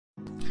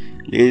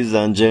Ladies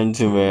and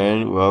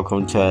gentlemen,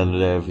 welcome to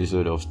another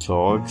episode of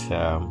Talks.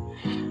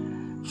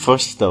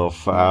 First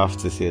off, I have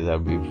to say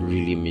that we've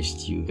really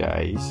missed you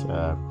guys,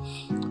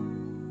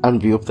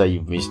 and we hope that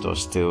you've missed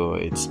us too.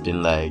 It's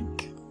been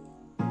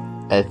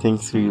I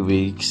think 3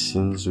 weeks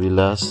since we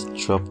last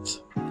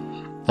dropped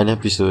an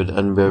episode,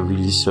 and we're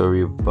really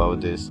sorry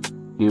about this.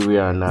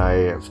 Iria and I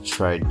have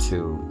tried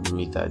to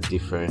meet at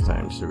different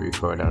times to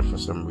record, and for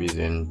some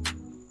reason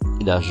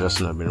it has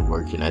just not been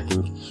working. I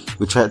think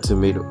we tried to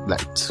meet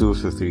 2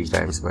 to 3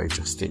 times, but it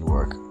just didn't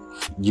work.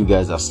 You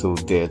guys are so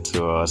dear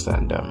to us,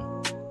 and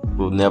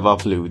we'll never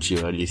play with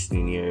you our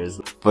listening ears.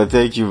 But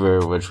thank you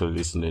very much for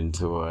listening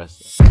to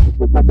us.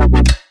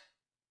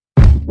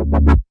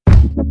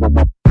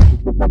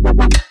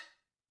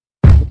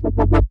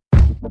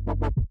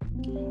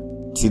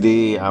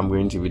 Today I'm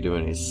going to be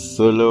doing a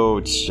solo.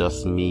 It's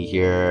just me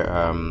here.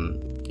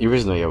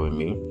 Iri's not here with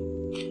me.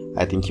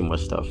 I think you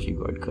must have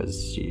figured, because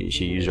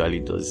she usually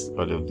does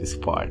all of this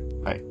part.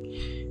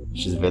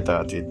 She's better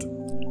at it.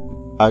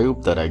 I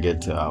hope that I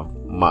get to have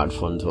mad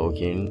fun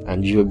talking,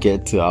 and you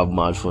get to have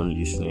mad fun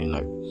listening.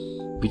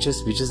 We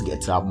just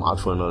get to have mad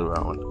fun all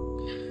around.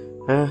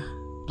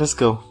 Let's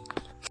go.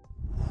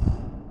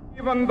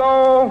 Even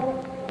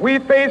though we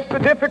face the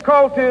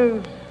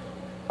difficulties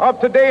of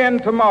today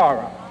and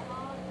tomorrow,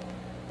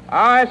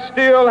 I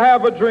still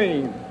have a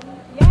dream.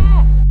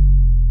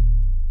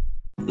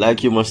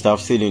 Like you must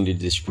have seen in the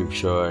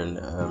description,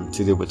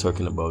 today we're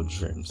talking about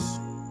dreams.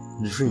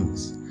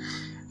 Dreams.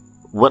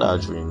 What are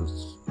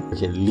dreams?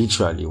 Okay,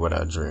 literally, what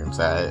are dreams?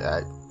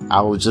 I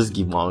will just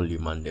give my own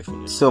layman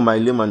definition. So my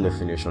layman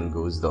definition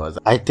goes thus.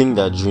 I think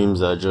that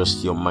dreams are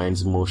just your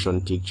mind's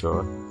motion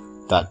picture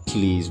that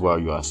plays while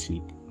you are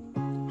asleep.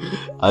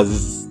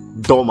 As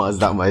dumb as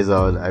that might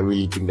sound, I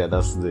really think that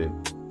that's the,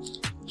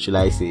 should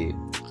I say,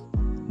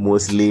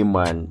 most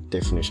layman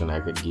definition I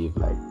could give.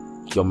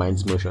 Your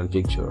mind's motion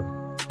picture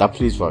that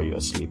plays while you're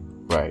asleep,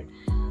 right?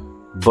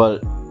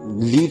 But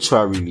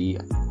literally,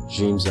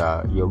 dreams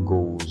are your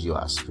goals, your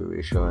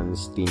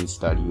aspirations, things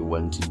that you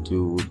want to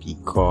do,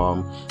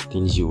 become,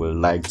 things you would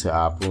like to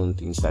happen,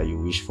 things that you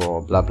wish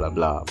for, blah blah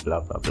blah blah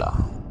blah blah.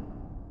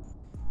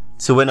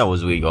 So when I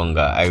was way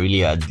younger, I really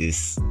had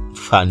this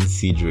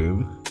fancy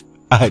dream.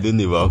 I don't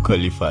know if I'll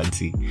call it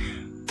fancy,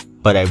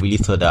 but I really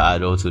thought that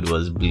adulthood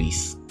was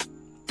bliss.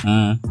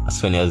 As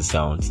funny as it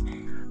sounds,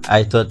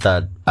 I thought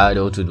that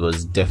adulthood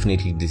was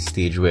definitely the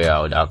stage where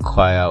I would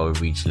acquire or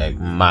reach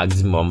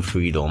maximum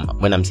freedom.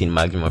 When I'm saying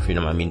maximum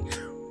freedom, I mean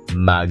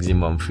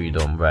maximum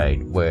freedom,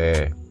 right?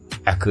 Where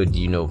I could,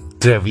 do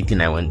everything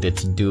I wanted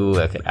to do.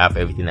 I could have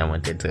everything I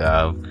wanted to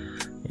have.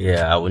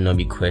 Yeah, I would not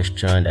be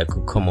questioned. I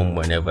could come home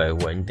whenever I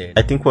wanted.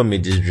 I think what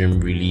made this dream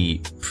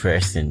really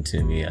pressing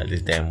to me at the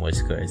time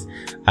was because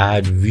I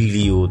had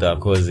really older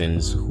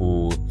cousins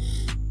who,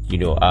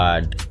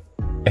 had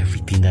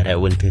everything that I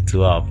wanted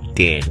to have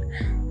then.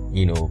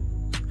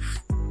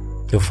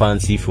 The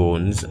fancy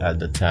phones at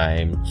the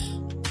time,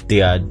 they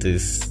had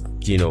this,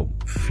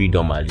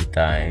 freedom at the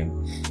time.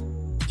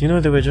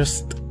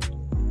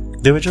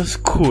 They were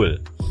just cool.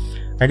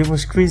 And it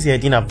was crazy. I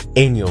didn't have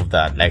any of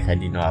that. I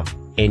did not have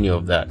any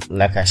of that.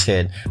 Like I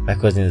said, my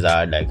cousins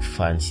had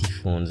fancy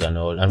phones and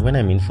all. And when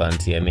I mean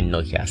fancy, I mean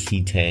Nokia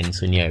C10,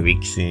 Sony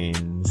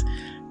Ericssons.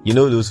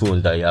 Those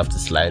phones that you have to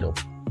slide up.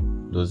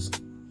 Those.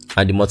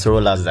 And the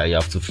Motorola's that you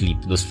have to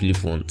flip. Those flip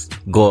phones.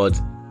 God.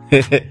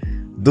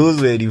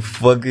 Those were the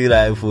fucking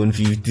iPhone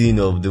 15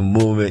 of the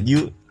moment.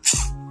 You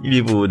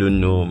people wouldn't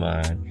know,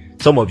 man.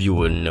 Some of you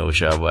wouldn't know,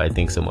 sure, but I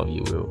think some of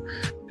you will.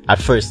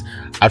 At first,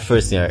 in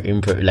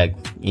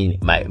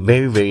my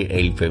very, very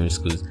early primary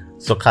schools,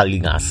 soccer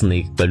league and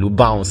snake, but you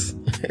bounce.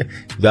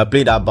 If I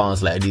play that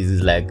bounce like this,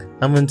 it's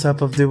I'm on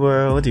top of the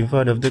world, in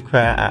front of the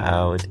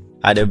crowd.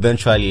 And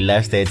eventually,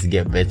 life started to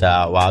get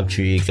better. Wap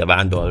tricks,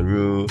 abandon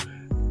rule,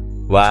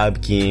 Wap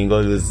King,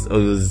 all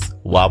those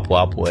wap,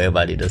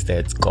 whatever, they just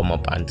started to come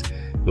up, and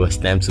it was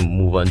time to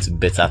move on to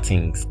better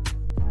things.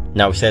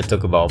 Now we started to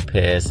talk about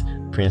PES,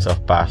 Prince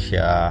of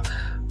Persia,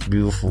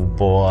 Beautiful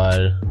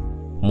Ball,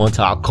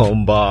 Mortal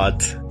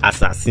Kombat,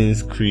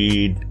 Assassin's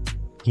Creed,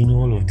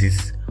 all of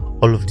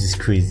these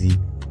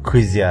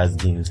crazy ass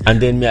games.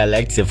 And then I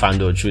liked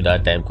Sefando through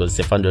that time, because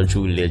Sefando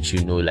through will let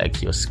you know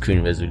your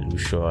screen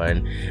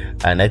resolution,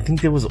 and I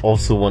think there was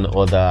also one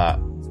other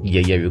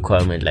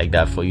requirement like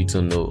that for you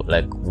to know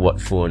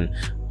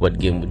what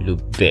game would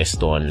look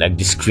best on,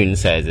 the screen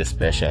size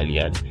especially.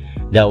 And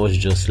that was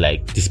just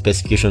the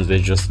specifications were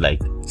just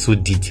so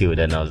detailed,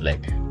 and I was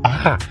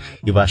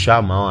if I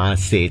show my own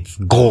handset,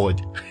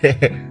 God,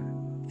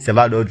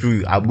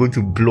 I'm going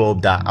to blow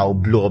up that, I'll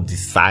blow up the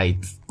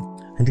site.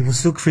 And it was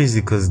so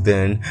crazy, because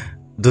then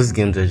those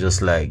games are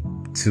just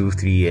 2,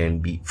 3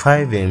 MB,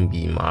 5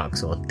 MB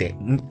max, or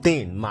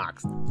 10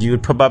 max. You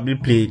would probably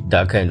play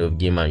that kind of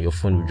game and your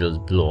phone would just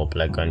blow up,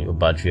 and your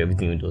battery,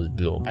 everything would just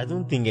blow up. I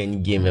don't think any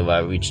game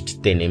ever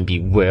reached 10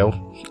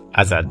 MB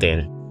as at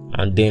then.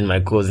 And then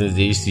my cousins,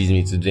 they used to use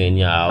me to do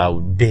anyhow. I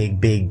would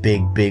beg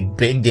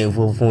them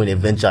for phone.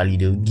 Eventually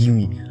they'll give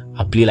me.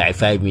 I play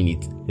 5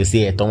 minutes. They say,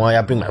 hey,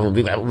 tomorrow, bring my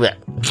phone.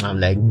 I'm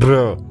like,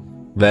 bro,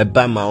 if I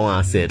buy my own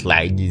asset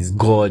like this,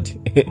 God,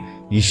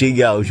 you should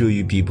get, I'll show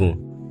you people.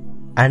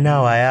 And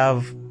now I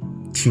have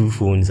 2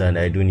 phones and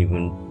I don't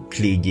even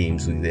play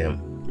games with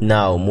them.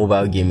 Now,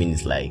 mobile gaming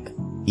is like,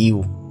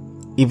 ew.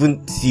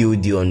 Even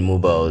COD on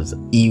mobiles,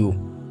 ew.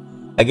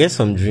 I guess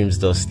some dreams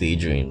does stay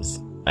dreams.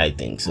 I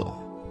think so.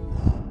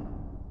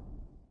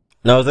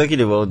 Now, I was talking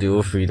about the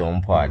whole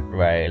freedom part,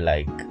 right?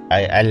 Like,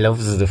 I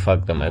love the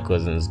fact that my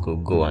cousins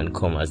could go and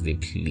come as they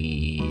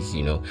please,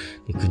 you know.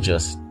 They could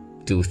just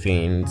do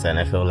things, and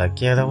I felt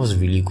like, yeah, that was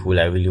really cool.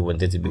 I really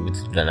wanted to be able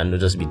to do that and not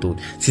just be told,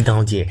 sit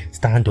down there,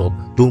 stand up,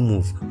 don't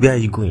move. Where are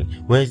you going?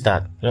 Where is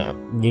that?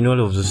 You know,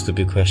 all of those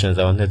stupid questions.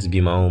 I wanted to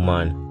be my own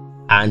man.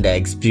 And I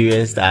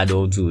experienced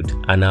adulthood,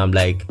 and I'm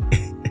like,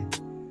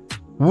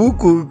 who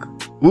could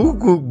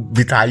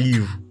bitter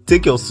leave?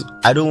 Take this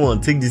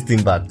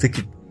thing back. Take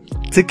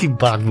it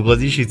back, because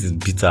this shit is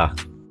bitter.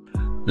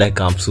 Like,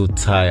 I'm so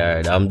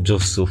tired. I'm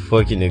just so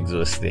fucking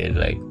exhausted.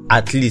 Like,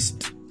 at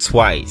least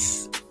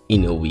twice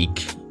in a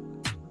week,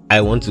 I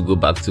want to go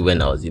back to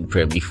when I was in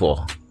prep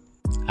before.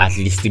 At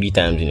least 3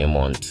 times in a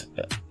month.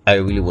 I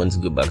really want to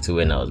go back to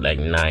when I was like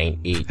 9,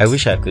 8. I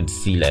wish I could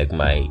see like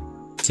my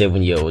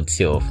 7-year-old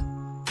self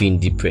being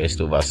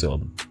depressed over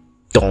some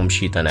dumb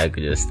shit, and I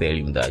could just tell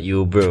him that,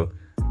 yo, bro.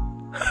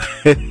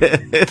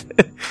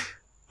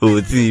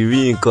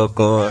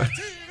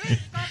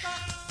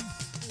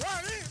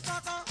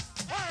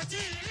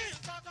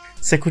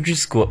 Secondary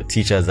school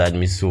teachers had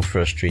me so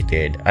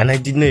frustrated, and I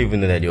did not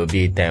even know that there would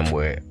be a time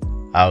where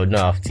I would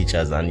not have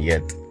teachers, and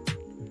yet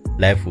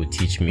life would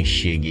teach me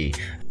shaggy.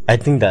 I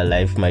think that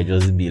life might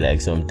just be like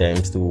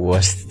sometimes the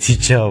worst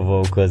teacher of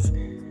all, because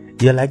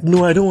you're like,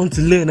 no, I don't want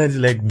to learn. And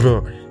you're like,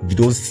 bro, if you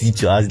don't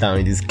sit your ass down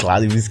in this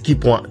class, if you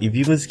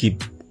even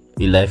skip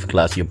a life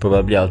class, you're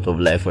probably out of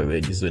life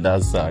already, so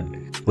that's sad.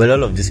 Well,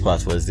 all of this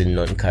part was the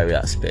non-career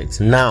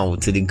aspect. Now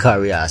to the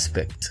career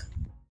aspect.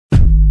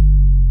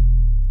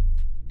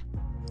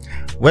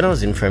 When I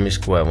was in primary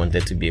school, I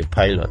wanted to be a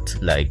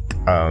pilot. Like,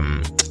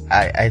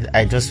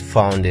 I just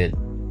found it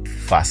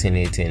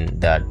fascinating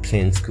that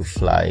planes could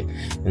fly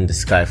in the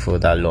sky for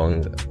that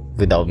long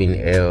without being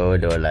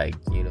held, or like,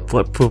 you know,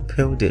 what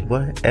propelled it,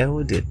 what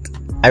held it.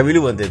 I really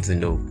wanted to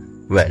know.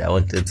 Right, I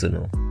wanted to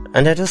know.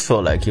 And I just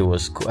felt like it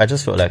was cool.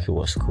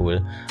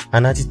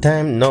 And at the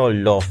time, not a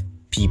lot of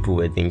people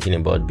were thinking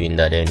about being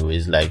that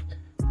anyways. Like,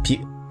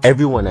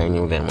 everyone I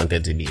knew then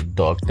wanted to be a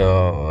doctor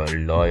or a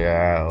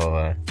lawyer,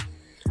 or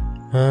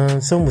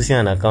some would say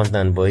an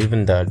accountant, but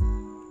even that,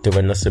 there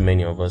were not so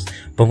many of us.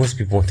 But most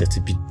people wanted to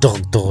be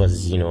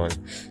doctors, you know,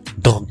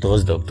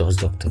 doctors.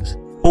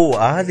 Oh,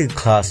 I had a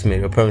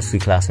primary school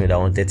classmate that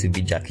wanted to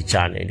be Jackie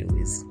Chan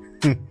anyways.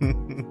 We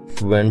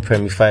were in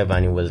primary 5,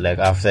 and it was like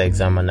after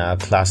exam, and our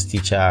class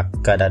teacher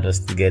gathered us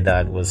together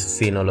and was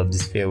saying all of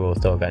this farewell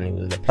talk, and he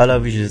was like, all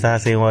of you should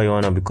start saying what you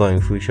want to become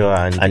in future,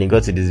 and he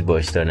got to this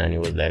boy's turn, and he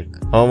was like,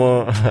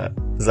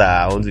 sir,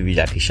 I want to be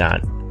Jackie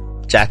Chan.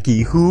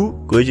 Jackie who?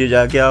 Go to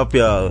Jackie up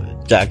here.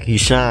 Jackie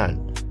Chan.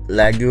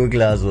 Like, the whole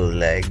class was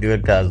like,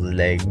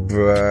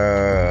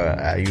 bruh,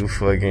 are you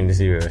fucking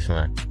serious,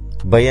 man?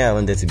 But yeah, I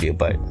wanted to be a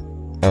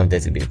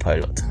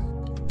pilot.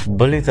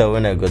 But later,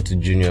 when I got to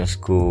junior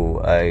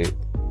school, I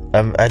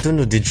don't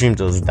know, the dream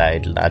just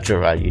died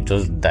naturally. It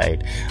just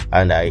died,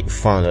 and I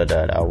found out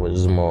that I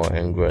was more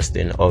engrossed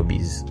in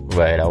hobbies.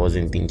 Right, I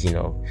wasn't thinking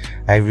of.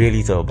 I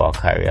really thought about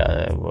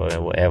career,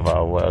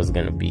 whatever, what I was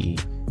gonna be.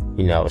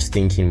 You know, I was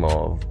thinking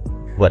more of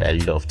what I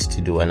loved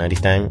to do, and at the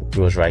time, it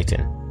was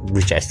writing,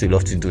 which I still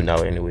love to do now,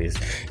 anyways.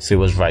 So it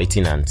was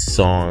writing and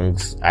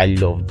songs. I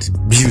loved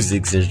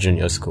music since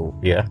junior school.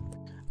 Yeah.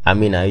 I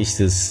mean, I used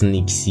to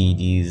sneak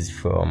CDs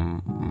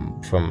from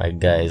my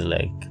guys,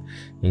 like,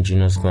 in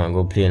junior school, and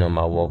go playing on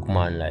my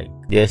Walkman, like,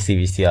 the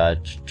STVCR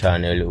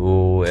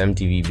channel,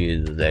 MTV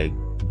Bills, like,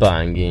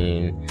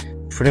 banging.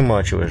 Pretty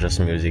much, it was just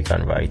music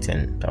and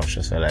writing. That was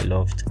just all I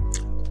loved.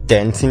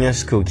 Then senior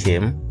school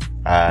came,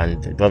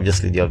 and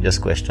obviously the obvious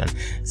question,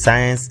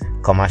 science,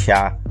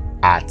 commercial,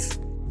 arts.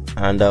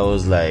 And I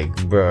was like,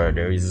 bro,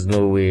 there is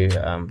no way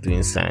I'm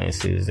doing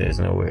sciences, there's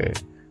no way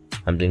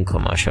I'm doing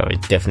commercial.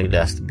 It definitely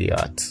has to be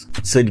art.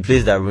 So the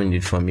place that ruined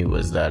it for me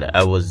was that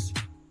I was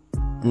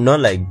not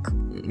like,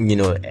 you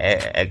know,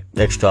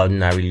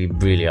 extraordinarily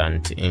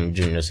brilliant in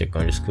junior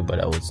secondary school, but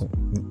I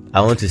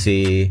want to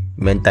say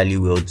mentally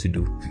well to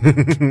do.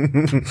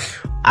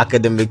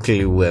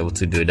 Academically well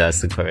to do,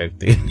 that's the correct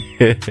thing.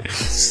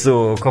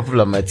 So a couple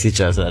of my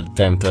teachers at the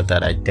time thought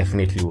that I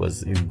definitely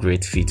was a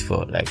great fit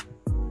for like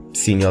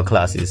senior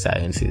classes,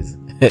 sciences,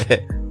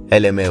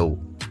 LMAO.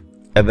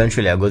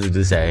 Eventually, I got to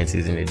do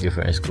sciences in a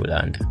different school,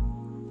 and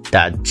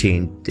that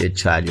changed the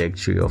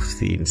trajectory of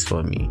things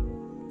for me.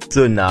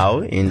 So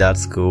now, in that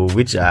school,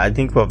 which I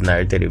think we've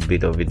narrated a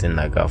bit of it in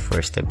like our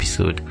first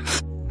episode,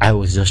 I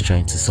was just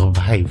trying to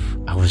survive.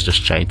 I was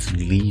just trying to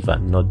live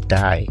and not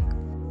die.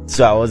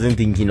 So I wasn't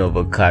thinking of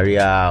a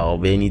career or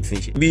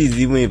anything.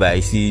 Even if I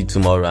see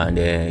tomorrow and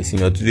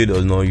today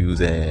does not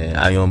use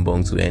iron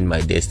bong to end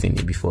my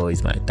destiny before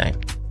it's my time.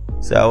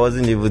 So I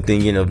wasn't even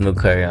thinking of no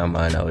career,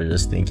 man. I was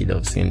just thinking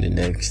of seeing the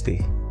next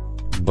day.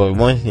 But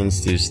one thing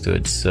still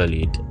stood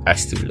solid. I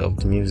still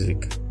loved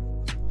music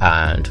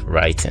and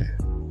writing.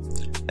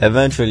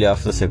 Eventually,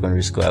 after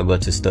secondary school, I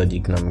got to study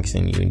economics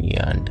in uni,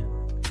 and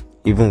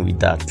even with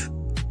that,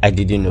 I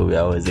didn't know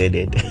where I was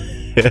headed.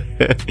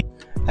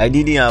 I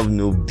didn't have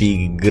no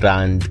big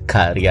grand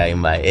career in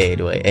my head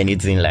or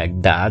anything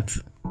like that.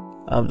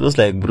 I'm just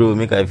like, bro,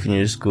 make I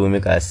finish school,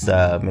 make I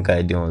serve, make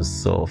I do on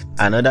soft.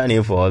 Another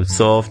name for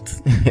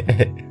soft,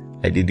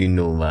 I didn't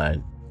know,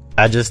 man.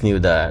 I just knew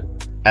that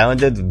I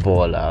wanted to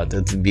ball out,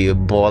 to be a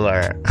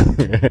baller.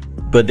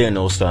 But then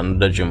also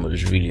another dream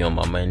was really on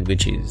my mind,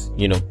 which is,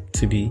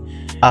 to be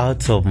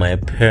out of my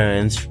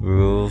parents'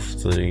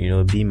 roof,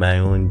 to, be my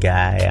own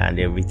guy and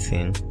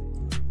everything,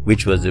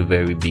 which was a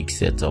very big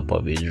setup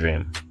of a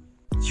dream.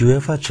 You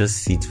ever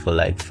just sit for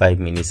like 5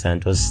 minutes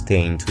and just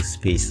stare into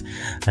space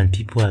and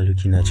people are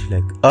looking at you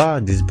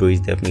like, this bro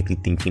is definitely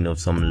thinking of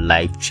some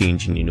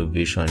life-changing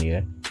innovation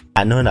here.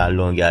 And not that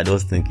long, I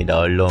was thinking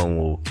that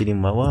long,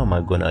 kidding me, what am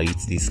I gonna eat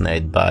this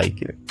night back?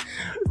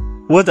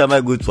 What am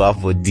I going to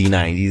have for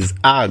dinner in this?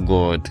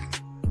 God.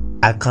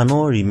 I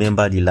cannot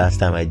remember the last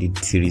time I did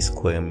 3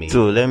 square meals.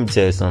 So let me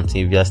tell you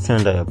something. If you are still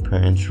under your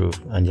parents' roof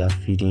and they are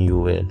feeding you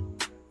well,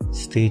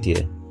 stay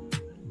there.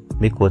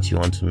 Make what you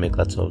want to make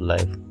out of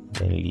life.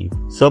 Then leave.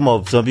 Some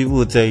people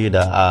will tell you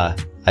that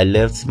I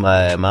left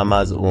my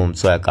mama's home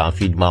so I can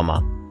feed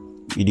mama.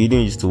 You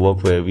didn't used to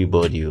work for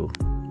everybody. You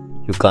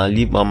can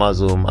leave mama's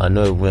home and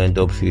not even end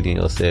up feeding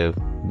yourself.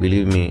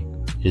 Believe me,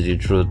 it's the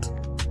truth.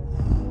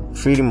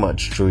 Pretty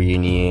much true,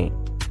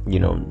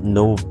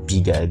 no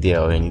big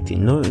idea or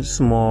anything. No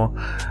small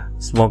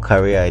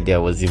career idea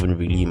was even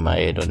really in my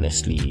head,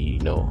 honestly.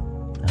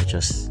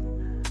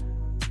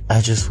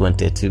 I just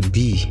wanted to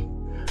be.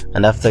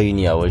 And after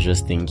uni, I was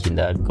just thinking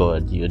that,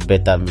 God, you'd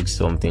better make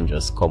something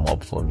just come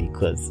up for me,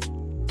 because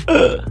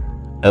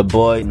a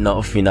boy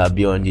not finna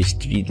be on the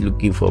street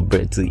looking for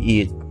bread to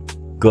eat.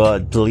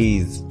 God,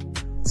 please.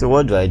 So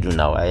what do I do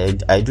now?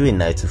 I do a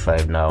 9 to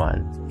 5 now,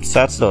 and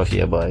sad stuff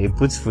here, but it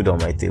puts food on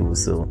my table,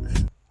 so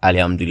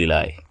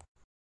alhamdulillah.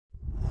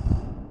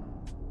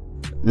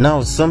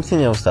 Now,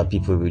 something else that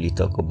people really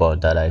talk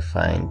about that I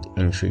find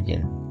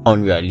intriguing: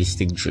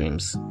 unrealistic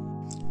dreams.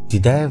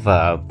 Did I ever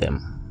have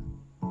them?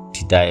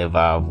 Did I ever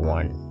have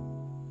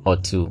 1 or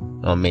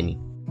 2 or many?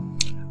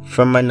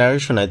 From my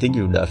narration, I think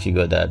you would have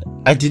figured that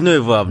I did not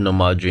ever have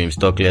normal dreams,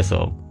 talk less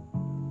of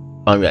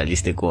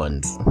unrealistic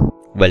ones.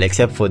 Well,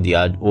 except for the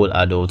whole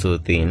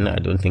adulthood thing, I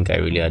don't think I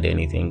really had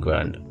anything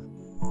grand.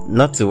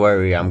 Not to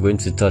worry, I'm going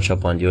to touch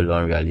upon the whole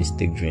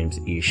unrealistic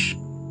dreams-ish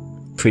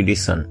pretty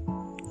soon.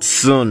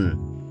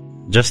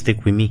 Just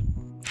stick with me.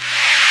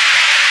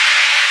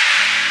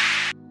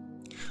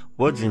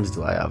 What dreams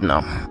do I have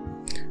now?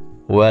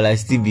 Well, I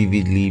still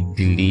vividly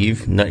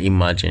believe, not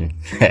imagine,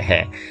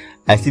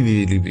 I still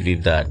vividly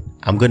believe that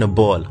I'm gonna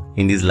ball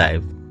in this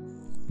life.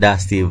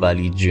 That's still a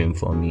valid dream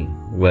for me.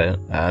 Well,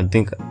 I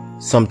think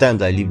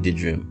sometimes I live the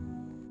dream,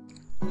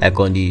 like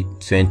on the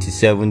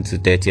 27th to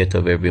 30th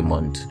of every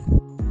month,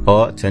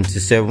 or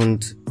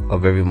 27th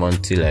of every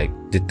month till like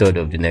the 3rd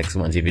of the next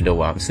month, if you know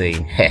what I'm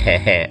saying.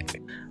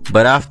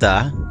 But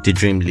after, the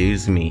dream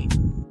leaves me.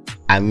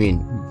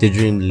 The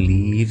dream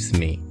leaves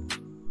me.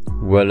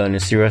 Well, on a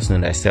serious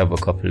note, I still have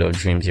a couple of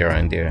dreams here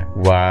and there.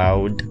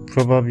 Wild,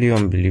 probably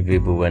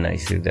unbelievable when I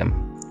see them,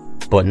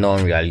 but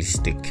not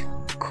unrealistic.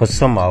 Because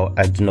somehow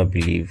I do not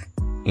believe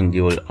in the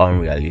whole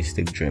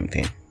unrealistic dream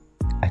thing.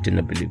 I do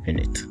not believe in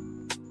it.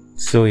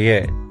 So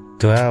yeah,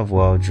 do I have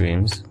wild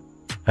dreams?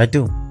 I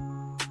do.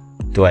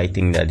 Do I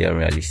think that they're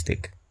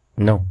unrealistic?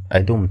 No,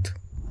 I don't.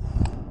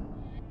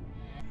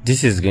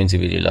 This is going to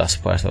be the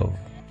last part of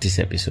this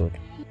episode.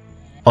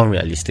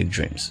 Unrealistic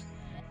dreams.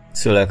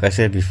 So like I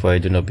said before, I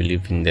do not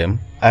believe in them.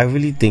 I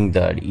really think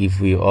that if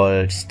we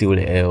all still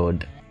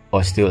held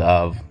or still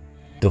have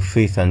the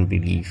faith and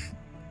belief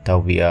that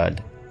we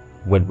had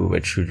when we were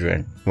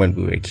children, when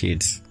we were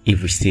kids,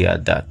 if we still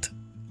had that,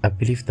 I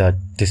believe that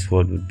this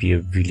world would be a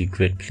really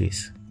great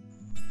place.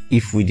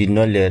 If we did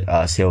not let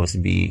ourselves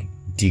be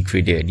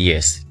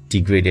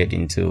degraded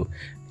into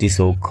this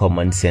whole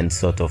common sense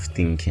sort of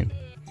thinking,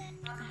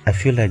 I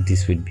feel like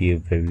this would be a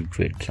very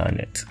great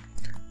planet.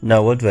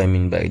 Now, what do I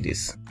mean by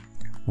this?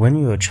 When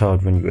you were a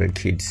child, when you were a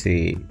kid,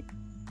 say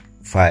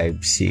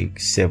 5,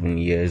 6, 7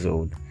 years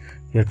old,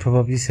 you had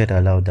probably said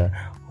aloud that,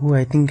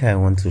 I think I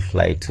want to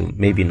fly to,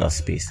 maybe not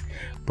space,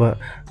 but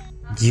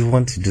you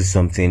want to do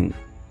something,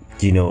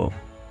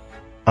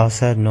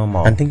 outside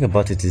normal. And think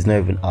about it, it's not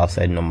even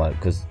outside normal,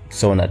 because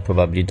someone had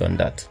probably done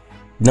that.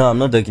 No, I'm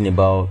not talking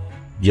about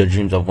your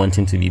dreams of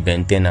wanting to be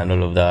Ben 10 and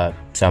all of that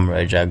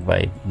Samurai Jack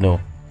vibe.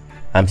 No,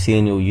 I'm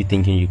saying you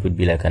thinking you could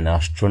be like an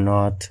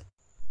astronaut,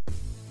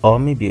 or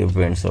maybe a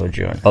brain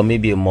surgeon, or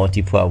maybe a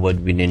multiple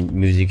award-winning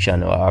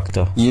musician or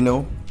actor.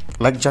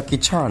 Like Jackie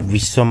Chan. We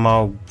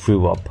somehow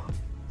grew up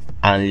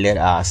and let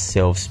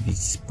ourselves be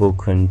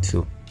spoken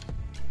to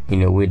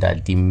in a way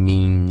that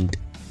demeaned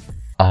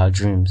our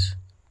dreams,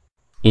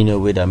 in a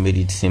way that made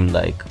it seem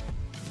like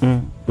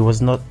it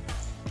was not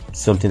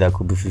something that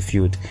could be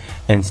fulfilled,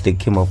 and they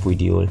came up with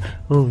the whole,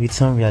 oh,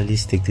 it's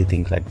unrealistic to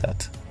think like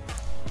that.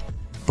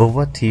 But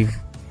what if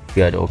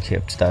you had all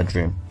kept that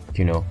dream?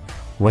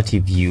 What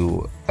if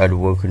you had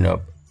woken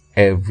up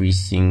every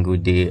single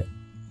day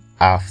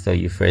after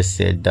you first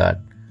said that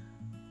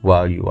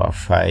while you were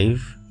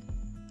 5,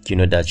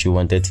 that you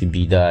wanted to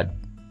be that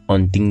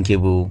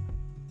unthinkable,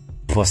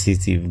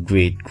 positive,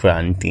 great,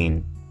 grand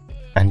thing,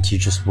 and you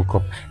just woke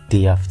up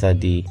day after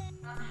day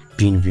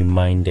being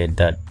reminded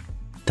that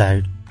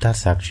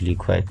that's actually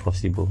quite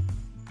possible,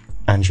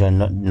 and you're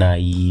not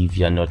naive,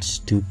 you're not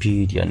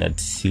stupid, you're not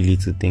silly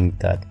to think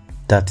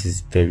that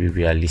is very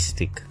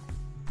realistic.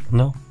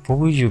 No, what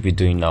would you be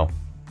doing now?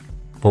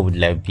 What would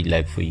life be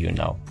like for you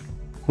now?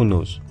 Who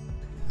knows?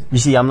 You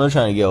see, I'm not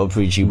trying to get all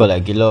preachy, but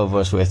like a lot of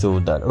us were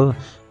told that, oh,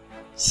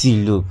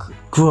 see, look,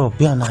 grow up,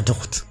 be an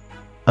adult,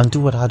 and do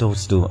what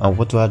adults do. And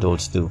what do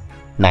adults do?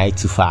 9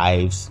 to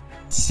 5s,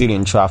 sit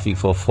in traffic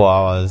for 4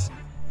 hours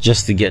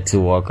just to get to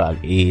work at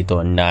 8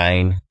 or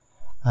 9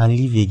 and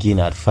leave again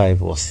at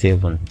 5 or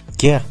 7.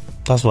 Yeah,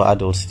 that's what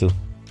adults do.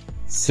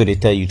 So they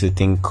tell you to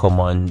think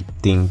common,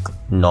 think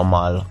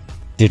normal.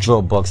 They draw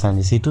a box and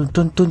they say,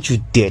 don't you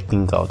dare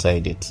think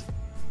outside it,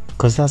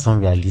 because that's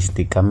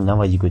unrealistic. I mean, how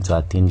are you going to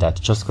attain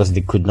that just because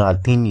they could not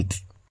attain it?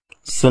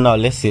 So now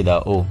let's say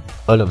that, oh,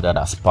 all of that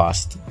has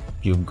passed.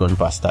 You've gone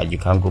past that. You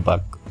can't go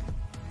back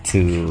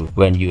to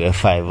when you were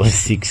 5 or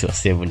 6 or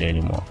 7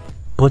 anymore.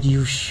 But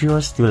you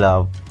sure still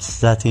have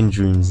certain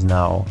dreams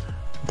now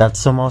that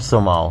somehow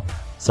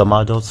some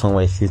adults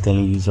somewhere still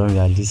telling you is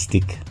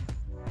unrealistic.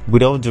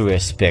 With all due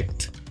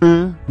respect,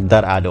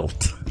 that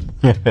adult.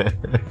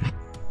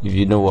 If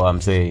you know what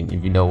I'm saying,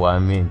 if you know what I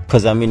mean.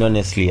 Because I mean,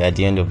 honestly, at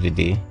the end of the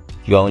day,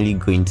 you're only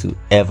going to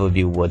ever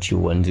be what you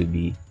want to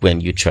be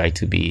when you try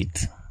to be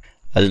it.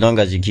 As long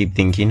as you keep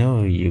thinking,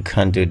 oh, you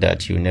can't do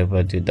that, you'll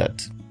never do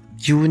that,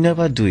 you will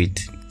never do it.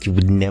 You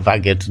would never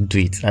get to do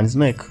it. And it's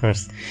not a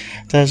curse.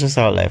 That's just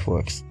how life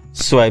works.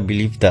 So I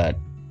believe that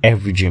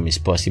every dream is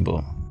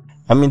possible.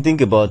 I mean, think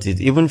about it.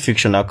 Even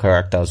fictional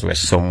characters were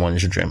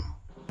someone's dream.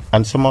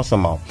 And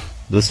somehow,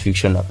 those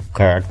fictional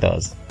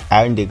characters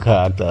aren't the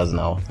characters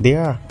now. They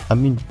are. I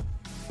mean,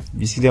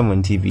 you see them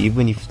on TV,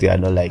 even if they are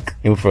not like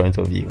in front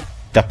of you.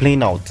 They're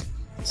playing out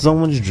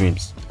someone's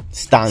dreams.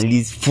 Stan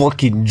Lee's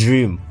fucking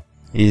dream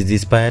is the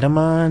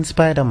Spider-Man.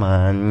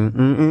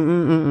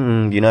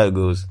 You know how it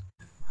goes.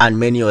 And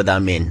many other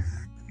men.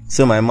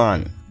 So my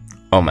man,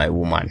 or my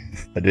woman,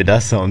 although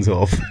that sounds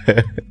off,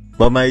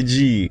 but my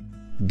G,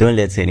 don't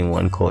let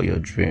anyone call your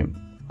dream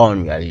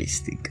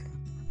unrealistic.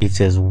 If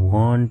there's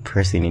one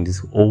person in this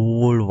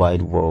whole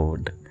wide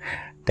world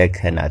that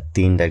can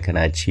attain, that can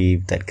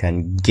achieve, that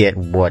can get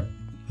what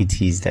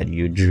it is that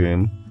you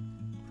dream,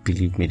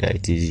 believe me that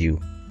it is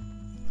you.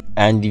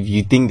 And if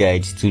you think that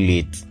it's too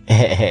late,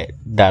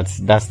 that's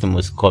the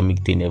most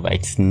comic thing ever.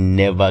 It's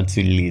never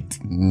too late.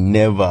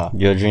 Never.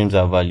 Your dreams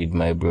are valid,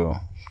 my bro.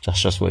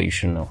 That's just what you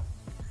should know.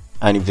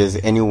 And if there's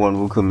anyone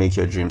who could make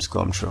your dreams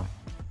come true,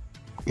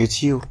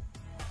 it's you.